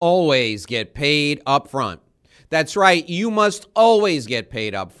always get paid up front. That's right, you must always get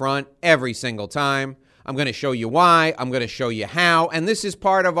paid up front every single time. I'm going to show you why, I'm going to show you how, and this is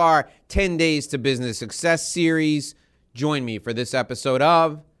part of our 10 Days to Business Success series. Join me for this episode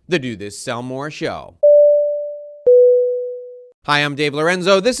of the Do This, Sell More Show. Hi, I'm Dave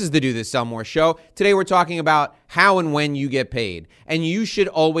Lorenzo. This is the Do This, Sell More Show. Today we're talking about how and when you get paid. And you should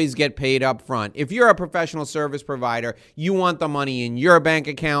always get paid up front. If you're a professional service provider, you want the money in your bank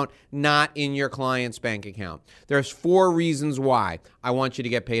account, not in your client's bank account. There's 4 reasons why I want you to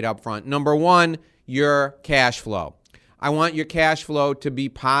get paid up front. Number 1, your cash flow. I want your cash flow to be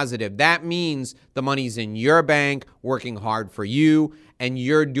positive. That means the money's in your bank, working hard for you, and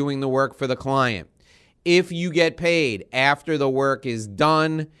you're doing the work for the client. If you get paid after the work is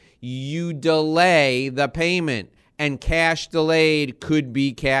done, you delay the payment, and cash delayed could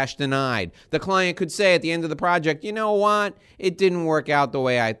be cash denied. The client could say at the end of the project, you know what? It didn't work out the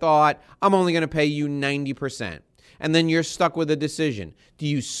way I thought. I'm only going to pay you 90%. And then you're stuck with a decision. Do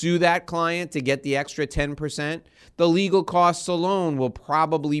you sue that client to get the extra 10%? The legal costs alone will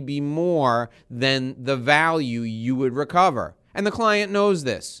probably be more than the value you would recover. And the client knows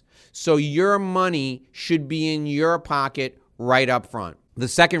this. So your money should be in your pocket right up front. The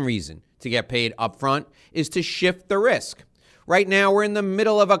second reason to get paid up front is to shift the risk. Right now, we're in the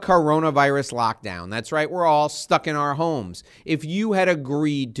middle of a coronavirus lockdown. That's right, we're all stuck in our homes. If you had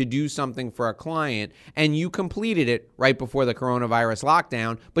agreed to do something for a client and you completed it right before the coronavirus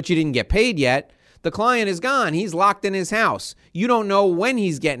lockdown, but you didn't get paid yet, the client is gone. He's locked in his house. You don't know when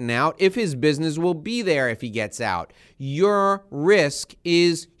he's getting out, if his business will be there if he gets out. Your risk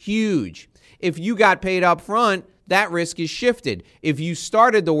is huge. If you got paid up front, that risk is shifted. If you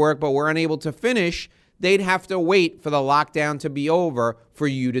started the work but were unable to finish, they'd have to wait for the lockdown to be over for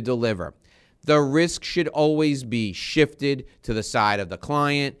you to deliver. The risk should always be shifted to the side of the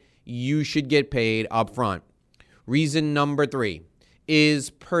client. You should get paid up front. Reason number 3 is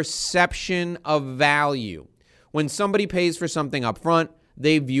perception of value. When somebody pays for something up front,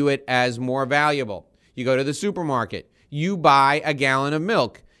 they view it as more valuable. You go to the supermarket, you buy a gallon of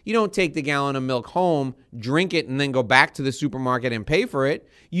milk. You don't take the gallon of milk home, drink it, and then go back to the supermarket and pay for it.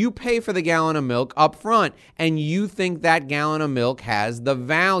 You pay for the gallon of milk up front, and you think that gallon of milk has the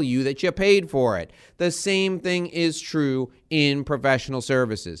value that you paid for it. The same thing is true in professional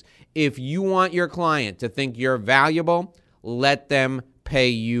services. If you want your client to think you're valuable, let them pay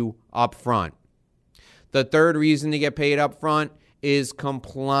you up front. The third reason to get paid up front is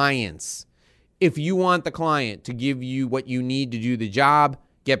compliance. If you want the client to give you what you need to do the job,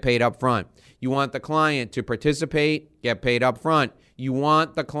 get paid up front. You want the client to participate, get paid up front. You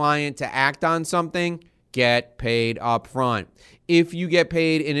want the client to act on something, get paid up front. If you get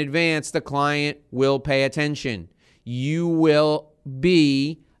paid in advance, the client will pay attention. You will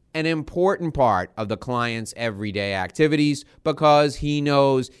be an important part of the client's everyday activities because he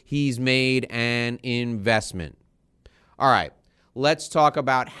knows he's made an investment. All right, let's talk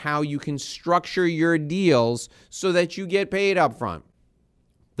about how you can structure your deals so that you get paid up front.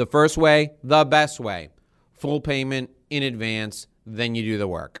 The first way, the best way, full payment in advance, then you do the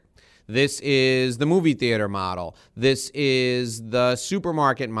work. This is the movie theater model. This is the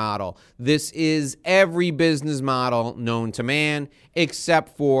supermarket model. This is every business model known to man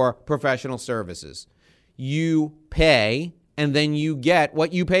except for professional services. You pay and then you get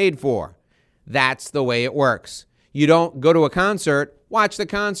what you paid for. That's the way it works. You don't go to a concert, watch the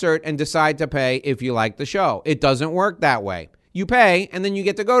concert, and decide to pay if you like the show. It doesn't work that way. You pay and then you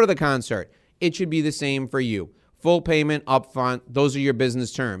get to go to the concert. It should be the same for you. Full payment up front, those are your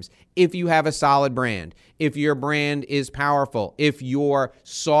business terms. If you have a solid brand, if your brand is powerful, if you're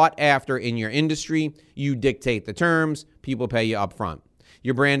sought after in your industry, you dictate the terms, people pay you up front.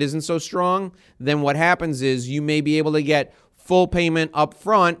 Your brand isn't so strong, then what happens is you may be able to get full payment up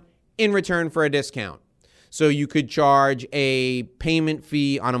front in return for a discount. So you could charge a payment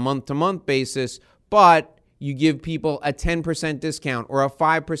fee on a month-to-month basis, but you give people a 10% discount or a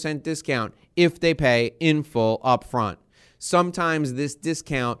 5% discount if they pay in full upfront. Sometimes this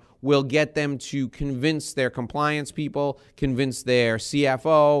discount will get them to convince their compliance people, convince their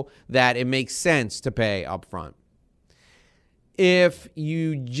CFO that it makes sense to pay upfront. If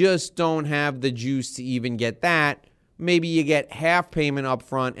you just don't have the juice to even get that, maybe you get half payment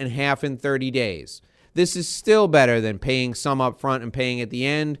upfront and half in 30 days. This is still better than paying some up front and paying at the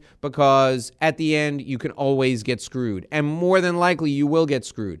end, because at the end you can always get screwed, and more than likely you will get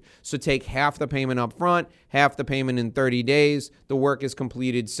screwed. So take half the payment up front, half the payment in 30 days. The work is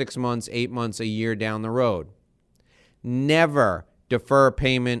completed 6 months, 8 months, a year down the road. Never defer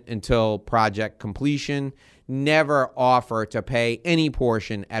payment until project completion. never offer to pay any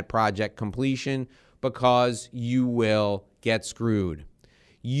portion at project completion because you will get screwed.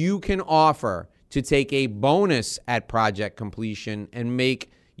 You can offer to take a bonus at project completion and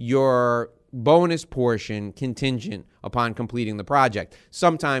make your bonus portion contingent upon completing the project.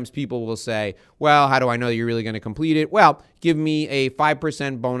 Sometimes people will say, well, how do I know you're really going to complete it? Well, give me a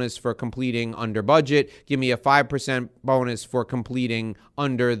 5% bonus for completing under budget. Give me a 5% bonus for completing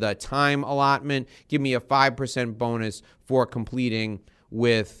under the time allotment. Give me a 5% bonus for completing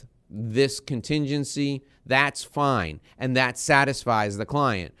with this contingency. That's fine, and that satisfies the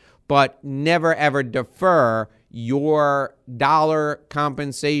client. But never, ever defer your dollar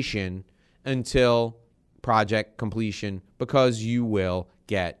compensation until project completion because you will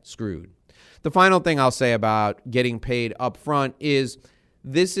get screwed. The final thing I'll say about getting paid up front is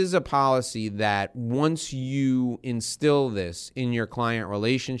this is a policy that once you instill this in your client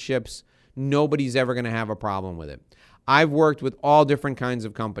relationships, nobody's ever going to have a problem with it. I've worked with all different kinds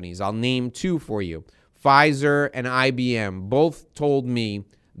of companies. I'll name two for you. Pfizer and IBM both told me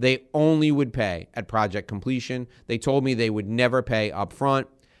they only would pay at project completion. They told me they would never pay up front.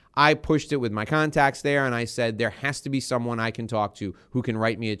 I pushed it with my contacts there, and I said there has to be someone I can talk to who can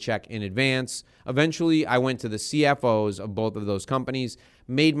write me a check in advance. Eventually, I went to the CFOs of both of those companies,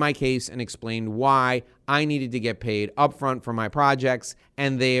 made my case, and explained why I needed to get paid upfront for my projects,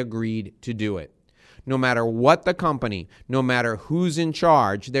 and they agreed to do it. No matter what the company, no matter who's in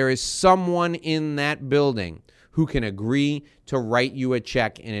charge, there is someone in that building who can agree to write you a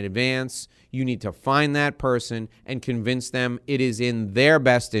check in advance. You need to find that person and convince them it is in their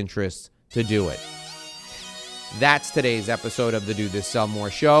best interest to do it. That's today's episode of the Do This Sell More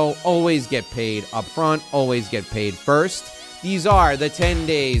show. Always get paid up front. Always get paid first. These are the 10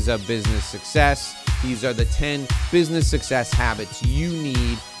 days of business success. These are the 10 business success habits you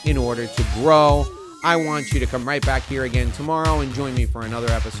need in order to grow. I want you to come right back here again tomorrow and join me for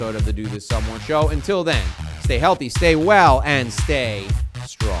another episode of the Do This Sell More show. Until then, stay healthy, stay well, and stay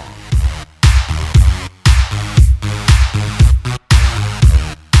strong.